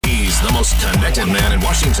the most connected man in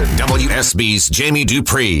Washington. WSB's Jamie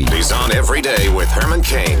Dupree. He's on every day with Herman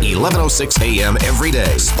Cain. 11:06 a.m. every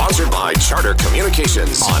day. Sponsored by Charter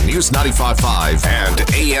Communications on News 95.5 and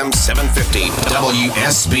AM 750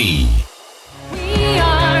 WSB. We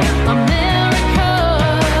are America.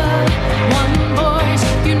 One voice,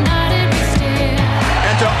 united we stand.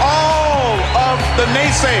 And to all of the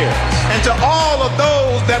naysayers, and to all of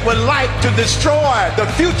those that would like to destroy the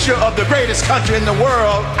future of the greatest country in the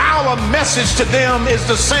world, our message to them is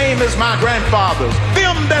the same as my grandfather's.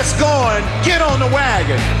 Them that's going, get on the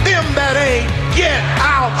wagon. Them that ain't, get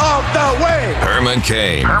out of the way. Herman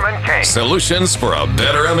Cain. Solutions for a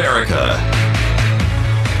better America.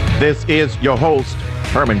 This is your host,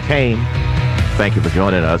 Herman Cain. Thank you for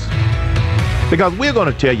joining us, because we're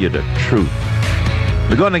going to tell you the truth.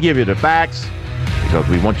 We're going to give you the facts, because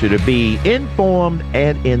we want you to be informed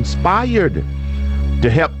and inspired to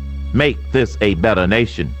help make this a better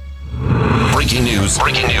nation. Breaking news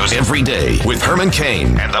every day with Herman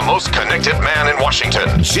Cain and the most connected man in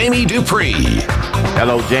Washington, Jamie Dupree.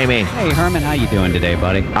 Hello, Jamie. Hey, Herman, how you doing today,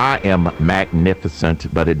 buddy? I am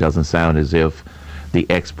magnificent, but it doesn't sound as if the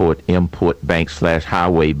Export-Import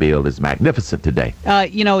Bank/Highway bill is magnificent today.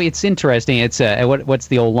 It's interesting. It's what's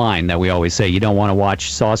the old line that we always say? You don't want to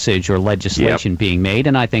watch sausage or legislation being made,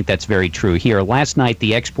 and I think that's very true here. Last night,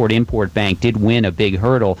 the Export-Import Bank did win a big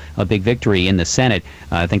victory in the Senate.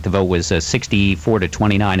 I think the vote was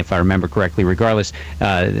 64-29, if I remember correctly. Regardless,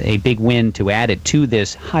 a big win to add it to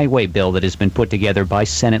this highway bill that has been put together by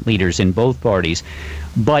Senate leaders in both parties.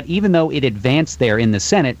 But even though it advanced there in the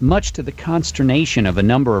Senate, much to the consternation of a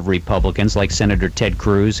number of Republicans, like Senator Ted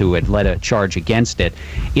Cruz, who had led a charge against it,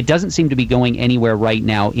 it doesn't seem to be going anywhere right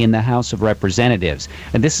now in the House of Representatives.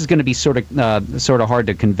 And this is going to be sort of hard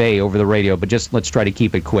to convey over the radio, but just let's try to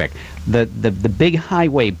keep it quick. The big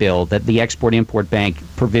highway bill that the Export-Import Bank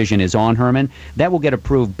provision is on, Herman, that will get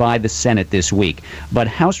approved by the Senate this week. But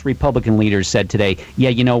House Republican leaders said today, yeah,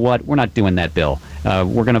 you know what? We're not doing that bill.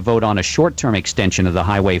 We're going to vote on a short-term extension of the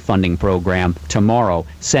highway funding program tomorrow,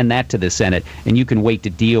 send that to the Senate, and you can wait to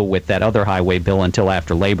deal with that other highway bill until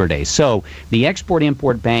after Labor Day. So the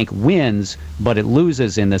Export-Import Bank wins, but it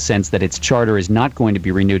loses in the sense that its charter is not going to be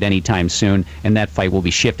renewed anytime soon, and that fight will be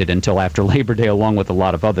shifted until after Labor Day, along with a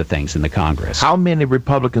lot of other things in the Congress. How many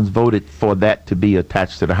Republicans voted for that to be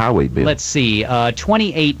attached to the highway bill? Let's see.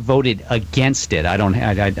 28 voted against it. I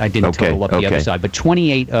didn't total up the other side, but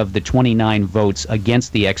 28 of the 29 votes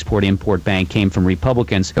against the Export-Import Bank came from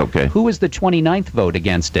Republicans. Okay. Who was the 29th vote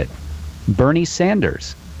against it? Bernie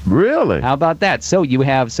Sanders. Really? How about that? So you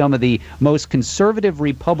have some of the most conservative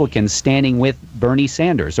Republicans standing with Bernie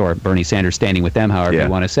Sanders, or Bernie Sanders standing with them, however you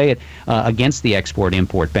want to say it, against the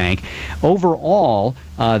Export-Import Bank. Overall,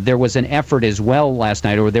 there was an effort as well last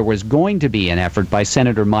night, or there was going to be an effort by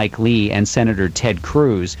Senator Mike Lee and Senator Ted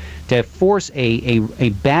Cruz to force a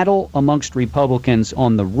battle amongst Republicans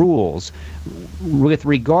on the rules with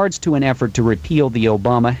regards to an effort to repeal the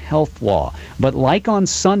Obama health law. But like on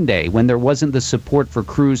Sunday, when there wasn't the support for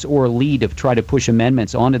Cruz or Lee to try to push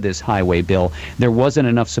amendments onto this highway bill, there wasn't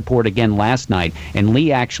enough support again last night, and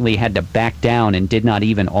Lee actually had to back down and did not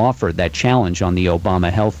even offer that challenge on the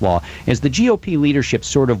Obama health law. As the GOP leadership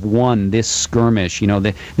sort of won this skirmish,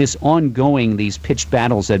 this ongoing, these pitched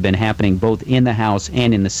battles that had been happening both in the House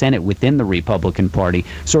and in the Senate within the Republican Party,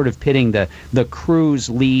 sort of pitting the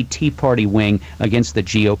Cruz-Lee Tea Party wing against the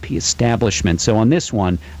GOP establishment. So on this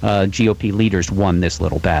one, GOP leaders won this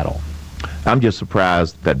little battle. I'm just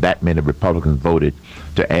surprised that many Republicans voted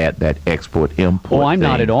to add that export-import I'm thing.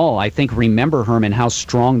 not at all. I think, remember, Herman, how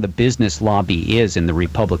strong the business lobby is in the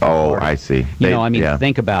Republican Party. Oh, I see.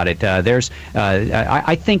 Think about it. I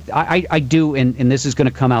do, and this is going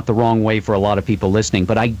to come out the wrong way for a lot of people listening,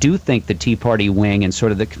 but I do think the Tea Party wing and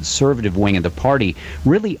sort of the conservative wing of the party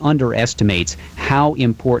really underestimates how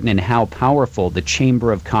important and how powerful the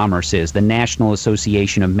Chamber of Commerce is, the National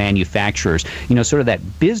Association of Manufacturers, sort of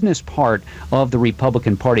that business part of the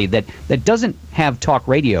Republican Party that doesn't have talk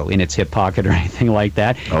radio in its hip pocket or anything like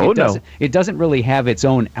that. It doesn't really have its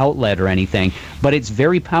own outlet or anything, but it's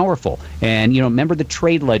very powerful. And, remember the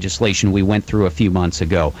trade legislation we went through a few months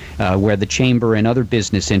ago, where the chamber and other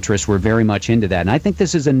business interests were very much into that. And I think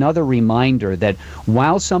this is another reminder that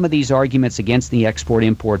while some of these arguments against the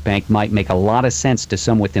Export-Import Bank might make a lot of sense to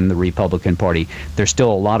some within the Republican Party, there's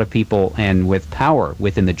still a lot of people and with power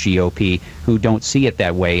within the GOP who don't see it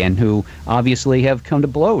that way and who obviously have come to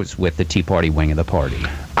blows with the Tea Party wing of the party.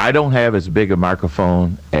 I don't have as big a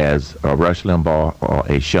microphone as a Rush Limbaugh or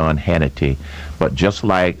a Sean Hannity, but just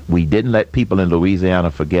like we didn't let people in Louisiana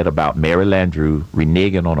forget about Mary Landrieu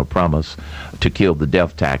reneging on a promise to kill the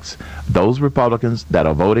death tax, those Republicans that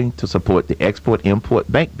are voting to support the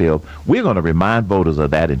Export-Import Bank bill, we're going to remind voters of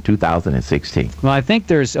that in 2016. Well, I think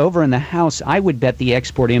there's, over in the House, I would bet the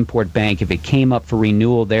Export-Import Bank, if it came up for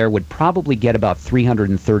renewal there, would probably get about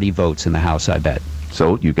 330 votes in the House, I bet.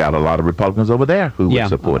 So you got a lot of Republicans over there who would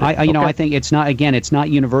support it. I think it's not, again, it's not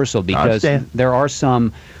universal, because there are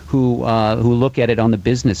some who look at it on the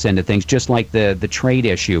business end of things, just like the trade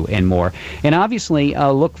issue and more. And obviously,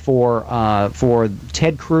 look for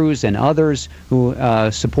Ted Cruz and others who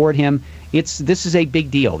support him. This is a big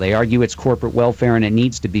deal. They argue it's corporate welfare and it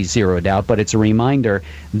needs to be zeroed out, but it's a reminder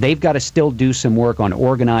they've got to still do some work on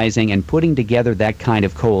organizing and putting together that kind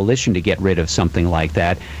of coalition to get rid of something like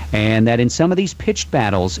that. And that in some of these pitched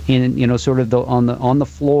battles, in sort of on the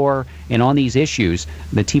floor and on these issues,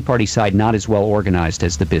 the Tea Party side not as well organized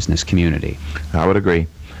as the business community. I would agree.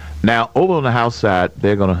 Now, over on the House side,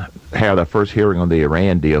 they're going to have their first hearing on the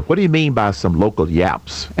Iran deal. What do you mean by some local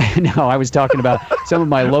yaps? No, I was talking about some of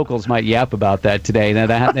my locals might yap about that today. Now,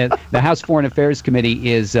 the House Foreign Affairs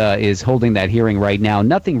Committee is holding that hearing right now.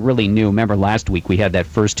 Nothing really new. Remember, last week we had that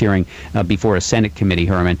first hearing before a Senate committee,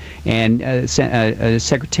 Herman, and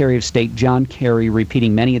Secretary of State John Kerry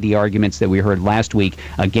repeating many of the arguments that we heard last week,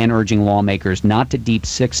 again urging lawmakers not to deep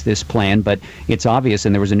six this plan. But it's obvious,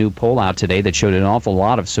 and there was a new poll out today that showed an awful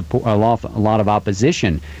lot of support, a lot of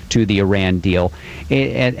opposition to the Iran deal.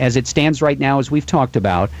 As it stands right now, as we've talked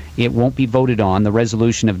about, it won't be voted on, the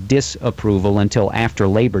resolution of disapproval, until after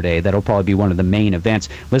Labor Day. That'll probably be one of the main events.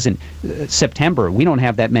 Listen, September, we don't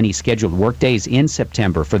have that many scheduled work days in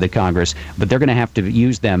September for the Congress, but they're going to have to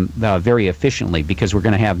use them very efficiently, because we're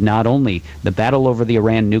going to have not only the battle over the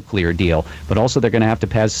Iran nuclear deal, but also they're going to have to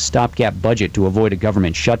pass a stopgap budget to avoid a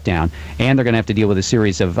government shutdown, and they're going to have to deal with a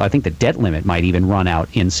series of, I think the debt limit might even run out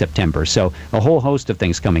in September. So a whole host of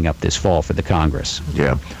things coming up this fall for the Congress.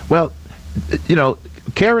 Yeah. Well,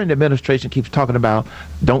 Kerry and the administration keeps talking about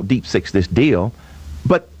don't deep six this deal,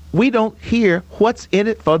 but we don't hear what's in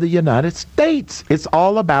it for the United States. It's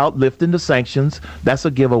all about lifting the sanctions. That's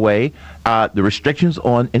a giveaway. The restrictions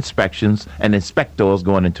on inspections and inspectors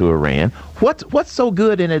going into Iran. What's so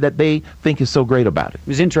good in it that they think is so great about it? It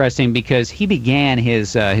was interesting because he began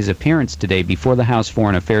his appearance today before the House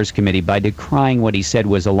Foreign Affairs Committee by decrying what he said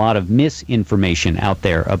was a lot of misinformation out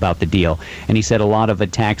there about the deal. And he said a lot of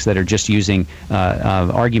attacks that are just using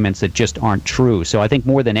arguments that just aren't true. So I think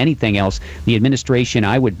more than anything else, the administration,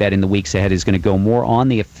 I would bet in the weeks ahead, is going to go more on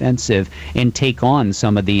the offensive and take on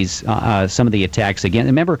some of these some of the attacks again.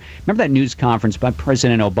 Remember that news conference by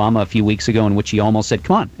President Obama a few weeks ago in which he almost said,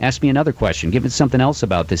 "Come on, ask me another question. Give me something else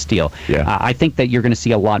about this deal." Yeah. I think that you're going to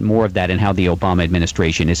see a lot more of that in how the Obama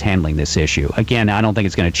administration is handling this issue. Again, I don't think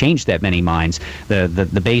it's going to change that many minds.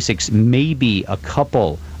 The basics, maybe a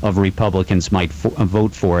couple of Republicans might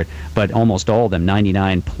vote for it, but almost all of them,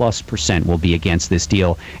 99+%, will be against this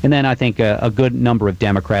deal. And then I think a good number of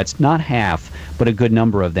Democrats, not half, but a good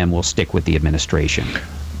number of them will stick with the administration.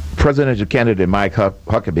 Presidential candidate Mike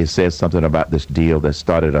Huckabee said something about this deal that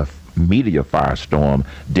started a media firestorm.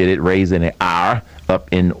 Did it raise any ire up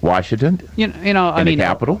in Washington? The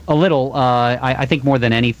Capitol? A little. I think more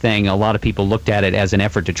than anything, a lot of people looked at it as an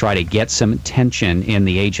effort to try to get some attention in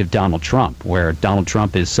the age of Donald Trump, where Donald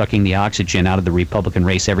Trump is sucking the oxygen out of the Republican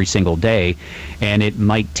race every single day, and it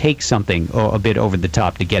might take something a bit over the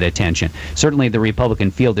top to get attention. Certainly the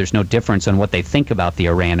Republican field, there's no difference on what they think about the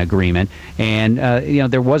Iran agreement. And,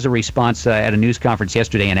 there was a response at a news conference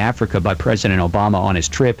yesterday in Africa by President Obama on his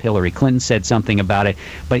trip. Hillary Clinton said something about it,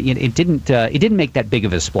 but it didn't make that big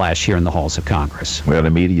of a splash here in the halls of Congress. Well,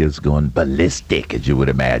 the media is going ballistic, as you would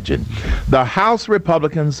imagine. The House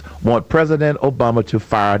Republicans want President Obama to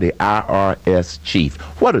fire the IRS chief.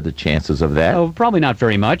 What are the chances of that? Oh, probably not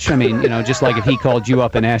very much. I mean, just like if he called you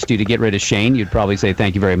up and asked you to get rid of Shane, you'd probably say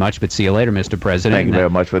thank you very much, but see you later, Mr. President. Thank you very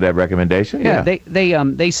much for that recommendation. Yeah.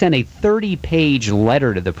 They sent a 30-page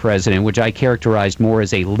letter to the president, which I characterized more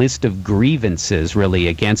as a list of grievances, really,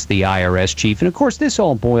 against the IRS chief. And of course, this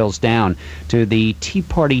all boils down to the Tea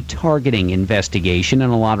Party targeting investigation,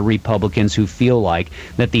 and a lot of Republicans who feel like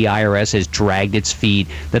that the IRS has dragged its feet,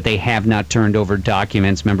 that they have not turned over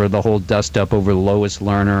documents. Remember the whole dust-up over Lois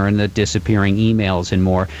Lerner and the disappearing emails and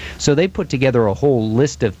more. So they put together a whole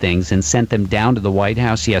list of things and sent them down to the White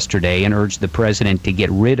House yesterday and urged the president to get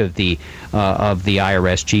rid of the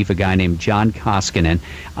IRS chief, a guy named John Koskinen.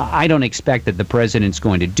 I don't expect that the president's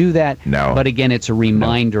going to do that. No. But again, it's a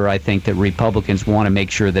reminder reminder, I think, that Republicans want to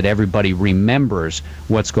make sure that everybody remembers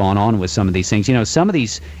what's going on with some of these things. You know, some of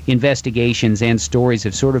these investigations and stories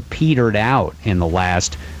have sort of petered out in the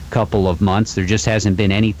last couple of months. There just hasn't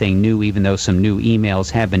been anything new, even though some new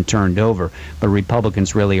emails have been turned over. But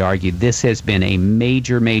Republicans really argue this has been a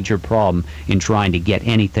major, major problem in trying to get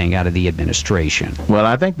anything out of the administration. Well,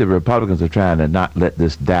 I think the Republicans are trying to not let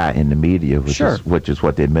this die in the media, which is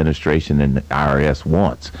what the administration and the IRS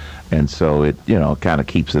wants. And so it, kind of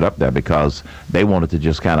keeps it up there because they want it to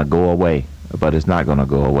just kind of go away, but it's not going to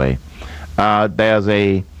go away. There's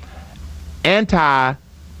a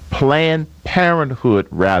anti-Planned Parenthood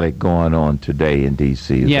rally going on today in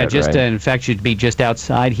D.C. Yeah, right? In fact, should be just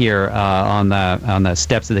outside here on the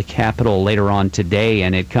steps of the Capitol later on today,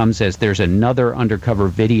 and it comes as there's another undercover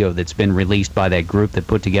video that's been released by that group that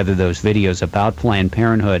put together those videos about Planned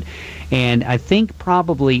Parenthood. And I think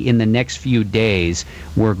probably in the next few days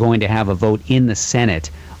we're going to have a vote in the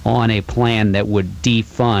Senate on a plan that would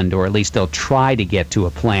defund, or at least they'll try to get to a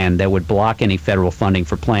plan that would block any federal funding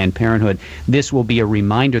for Planned Parenthood. This will be a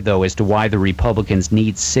reminder, though, as to why the Republicans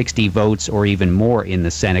need 60 votes or even more in the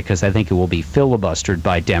Senate, because I think it will be filibustered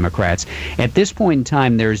by Democrats. At this point in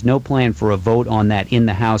time, there is no plan for a vote on that in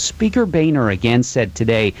the House. Speaker Boehner again said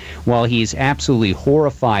today, while he's absolutely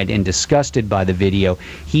horrified and disgusted by the video,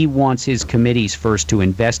 he wants his committees first to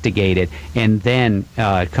investigate it and then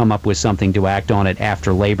come up with something to act on it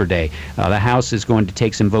after Labor Day. The House is going to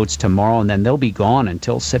take some votes tomorrow, and then they'll be gone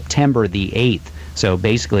until September the 8th. So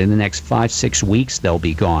basically in the next 5-6 weeks they'll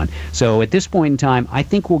be gone. So at this point in time, I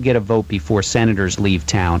think we'll get a vote before senators leave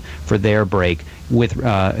town for their break with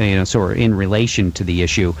sort of in relation to the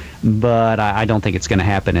issue, but I don't think it's going to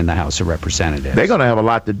happen in the House of Representatives. They're going to have a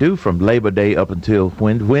lot to do from Labor Day up until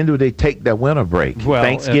when do they take their winter break? Well,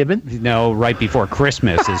 Thanksgiving? No, right before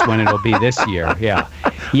Christmas is when it'll be this year. Yeah.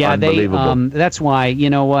 Unbelievable. That's why, you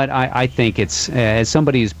know what, I think it's, as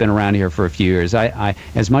somebody who's been around here for a few years, I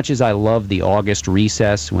as much as I love the August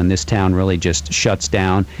recess when this town really just shuts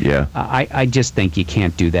down, I just think you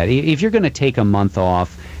can't do that. If you're going to take a month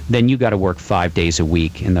off, then you got to work 5 days a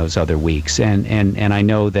week in those other weeks. And I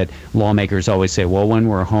know that lawmakers always say, well, when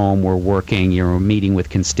we're home, we're working, you're meeting with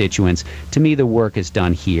constituents. To me, the work is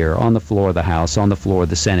done here, on the floor of the House, on the floor of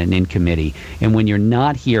the Senate, and in committee. And when you're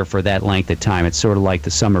not here for that length of time, it's sort of like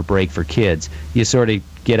the summer break for kids. You sort of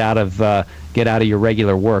get out of your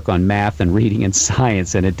regular work on math and reading and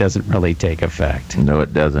science, and it doesn't really take effect. No,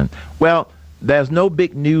 it doesn't. Well, there's no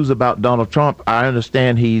big news about Donald Trump. I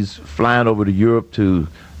understand he's flying over to Europe to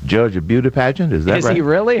judge a beauty pageant. Is that right? Is he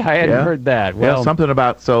really? I hadn't heard that. Well, something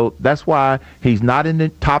about, so that's why he's not at the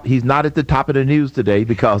top of the news today,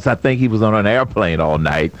 because I think he was on an airplane all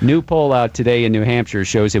night. New poll out today in New Hampshire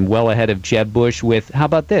shows him well ahead of Jeb Bush with, how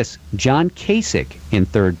about this, John Kasich in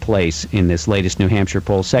third place in this latest New Hampshire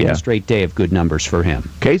poll. Second straight day of good numbers for him.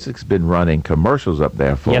 Kasich's been running commercials up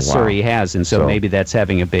there for a while. Yes, sir, he has, and so maybe that's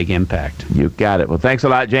having a big impact. You got it. Well, thanks a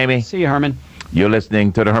lot, Jamie. See you, Herman. You're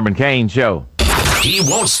listening to The Herman Cain Show. He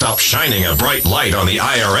won't stop shining a bright light on the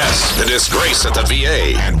IRS, the disgrace at the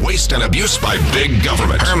VA, and waste and abuse by big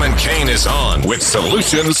government. Herman Cain is on with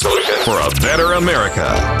solutions for a better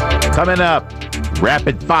America. Coming up,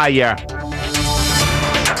 rapid fire.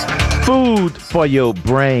 Food for your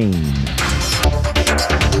brain.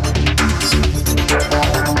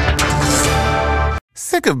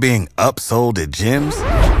 Sick of being upsold at gyms?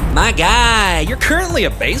 My guy, you're currently a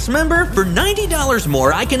base member? For $90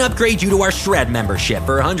 more, I can upgrade you to our Shred membership.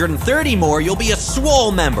 For $130 more, you'll be a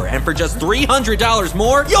Swole member. And for just $300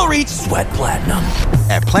 more, you'll reach Sweat Platinum.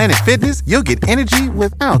 At Planet Fitness, you'll get energy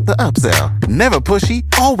without the upsell. Never pushy,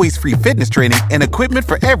 always free fitness training and equipment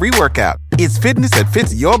for every workout. It's fitness that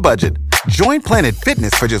fits your budget. Join Planet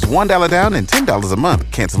Fitness for just $1 down and $10 a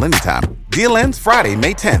month. Cancel anytime. Deal ends Friday,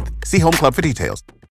 May 10th. See Home Club for details.